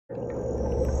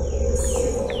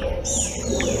Hey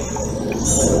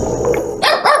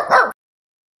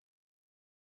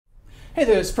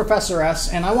there, it's Professor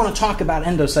S, and I want to talk about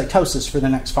endocytosis for the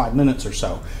next 5 minutes or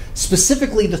so,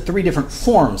 specifically the 3 different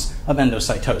forms of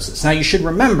endocytosis. Now you should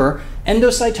remember,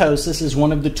 endocytosis is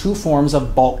one of the 2 forms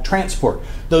of bulk transport,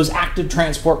 those active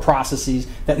transport processes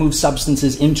that move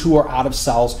substances into or out of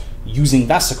cells using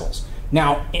vesicles.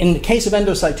 Now, in the case of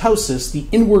endocytosis, the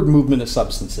inward movement of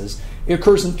substances, it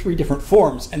occurs in 3 different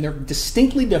forms, and they're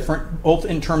distinctly different both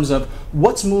in terms of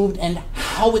what's moved and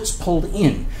how it's pulled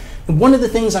in. And one of the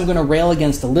things I'm going to rail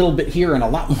against a little bit here, and a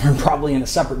lot more probably in a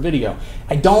separate video,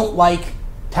 I don't like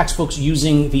textbooks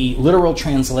using the literal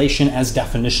translation as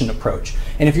definition approach.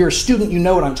 And if you're a student, you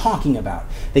know what I'm talking about.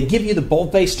 They give you the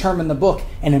bold-faced term in the book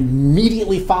and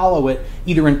immediately follow it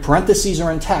either in parentheses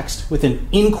or in text with an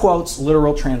in quotes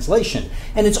literal translation.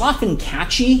 And it's often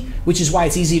catchy, which is why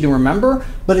it's easy to remember,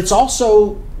 but it's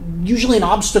also usually an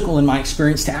obstacle in my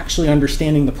experience to actually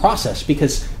understanding the process,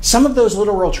 because some of those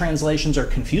literal translations are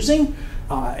confusing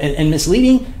and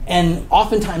misleading, and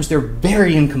oftentimes they're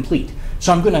very incomplete.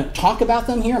 So I'm going to talk about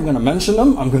them here, I'm going to mention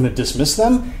them, I'm going to dismiss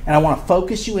them, and I want to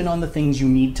focus you in on the things you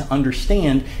need to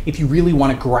understand if you really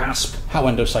want to grasp how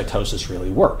endocytosis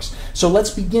really works. So let's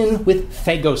begin with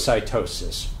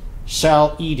phagocytosis,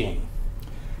 cell eating.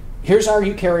 Here's our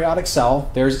eukaryotic cell,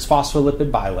 there's its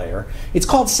phospholipid bilayer. It's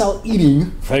called cell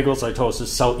eating, phagocytosis,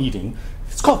 cell eating.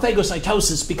 It's called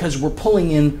phagocytosis because we're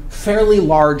pulling in fairly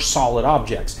large solid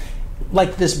objects,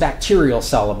 like this bacterial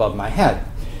cell above my head.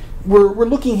 We're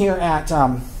looking here at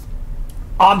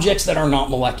objects that are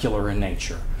not molecular in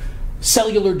nature.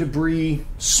 Cellular debris,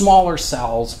 smaller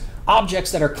cells,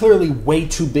 objects that are clearly way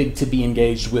too big to be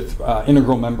engaged with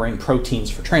integral membrane proteins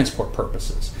for transport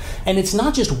purposes. And it's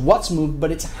not just what's moved,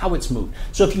 but it's how it's moved.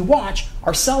 So if you watch,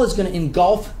 our cell is going to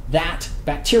engulf that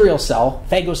bacterial cell,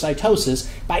 phagocytosis,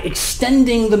 by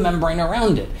extending the membrane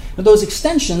around it. Now, those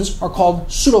extensions are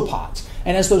called pseudopods.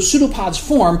 And as those pseudopods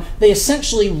form, they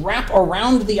essentially wrap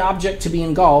around the object to be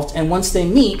engulfed, and once they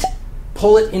meet,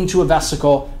 pull it into a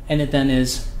vesicle, and it then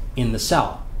is in the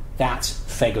cell. That's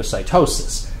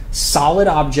phagocytosis. Solid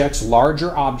objects,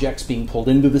 larger objects being pulled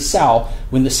into the cell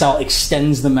when the cell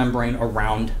extends the membrane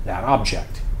around that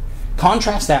object.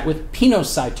 Contrast that with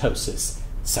pinocytosis,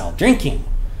 cell drinking.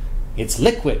 It's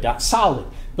liquid, not solid.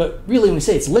 But really, when we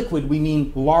say it's liquid, we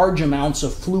mean large amounts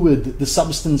of fluid, the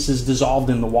substances dissolved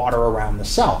in the water around the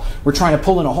cell. We're trying to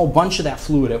pull in a whole bunch of that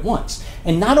fluid at once.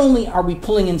 And not only are we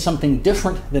pulling in something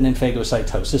different than in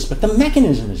phagocytosis, but the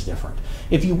mechanism is different.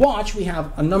 If you watch, we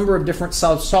have a number of different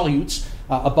solutes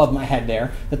above my head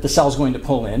there that the cell's going to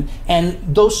pull in.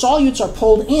 And those solutes are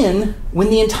pulled in when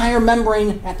the entire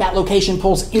membrane at that location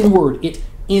pulls inward. It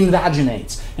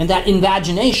invaginates. And that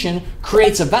invagination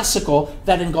creates a vesicle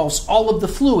that engulfs all of the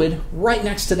fluid right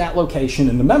next to that location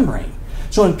in the membrane.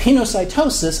 So in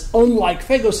pinocytosis, unlike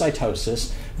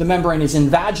phagocytosis, the membrane is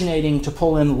invaginating to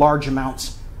pull in large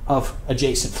amounts of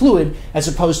adjacent fluid, as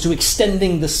opposed to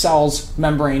extending the cell's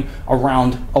membrane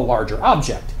around a larger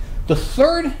object. The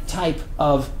third type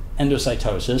of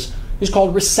endocytosis is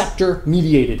called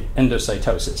receptor-mediated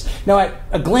endocytosis. Now, at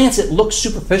a glance, it looks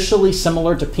superficially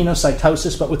similar to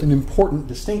pinocytosis, but with an important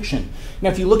distinction.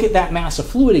 Now, if you look at that mass of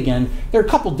fluid again, there are a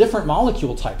couple different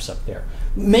molecule types up there.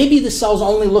 Maybe the cell's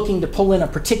only looking to pull in a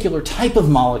particular type of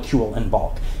molecule in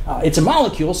bulk. It's a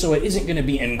molecule, so it isn't going to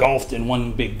be engulfed in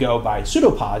one big go by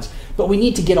pseudopods, but we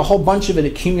need to get a whole bunch of it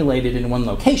accumulated in one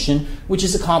location, which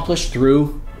is accomplished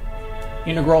through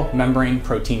integral membrane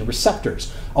protein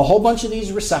receptors. A whole bunch of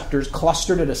these receptors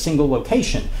clustered at a single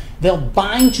location. They'll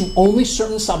bind to only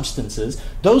certain substances.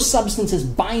 Those substances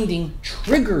binding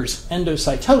triggers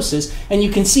endocytosis, and you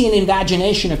can see an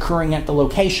invagination occurring at the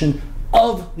location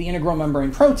of the integral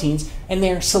membrane proteins, and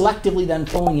they're selectively then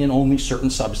pulling in only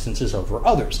certain substances over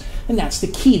others. And that's the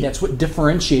key. That's what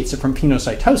differentiates it from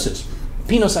pinocytosis.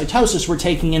 Pinocytosis, we're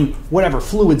taking in whatever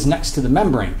fluid's next to the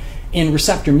membrane. In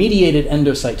receptor-mediated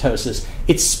endocytosis,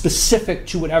 it's specific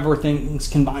to whatever things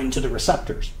can bind to the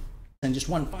receptors. And just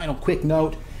one final quick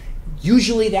note,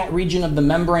 usually that region of the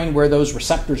membrane where those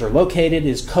receptors are located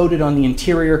is coated on the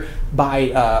interior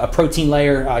by a protein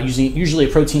layer, using usually a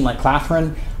protein like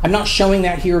clathrin. I'm not showing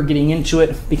that here or getting into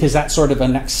it because that's sort of a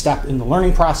next step in the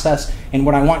learning process, and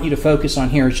what I want you to focus on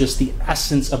here is just the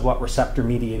essence of what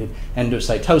receptor-mediated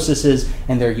endocytosis is,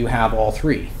 and there you have all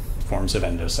 3 forms of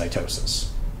endocytosis.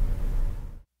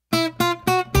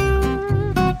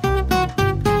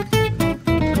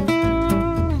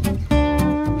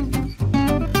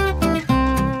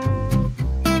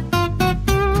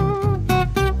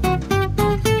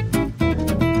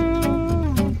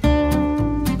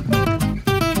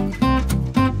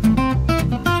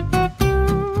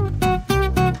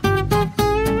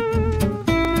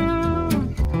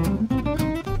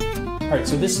 Great.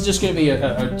 So this is just going to be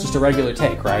just a regular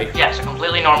take, right? Yes, a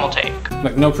completely normal take.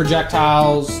 Like no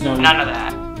projectiles, no... None of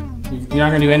that. You're not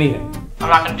going to do anything? I'm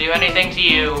not going to do anything to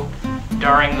you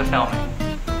during the filming.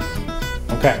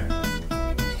 Okay.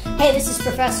 Hey, this is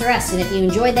Professor S, and if you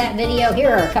enjoyed that video, here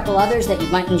are a couple others that you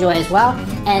might enjoy as well.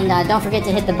 And don't forget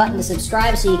to hit the button to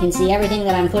subscribe so you can see everything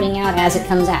that I'm putting out as it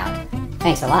comes out.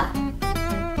 Thanks a lot.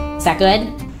 Is that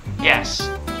good? Yes,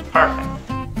 perfect.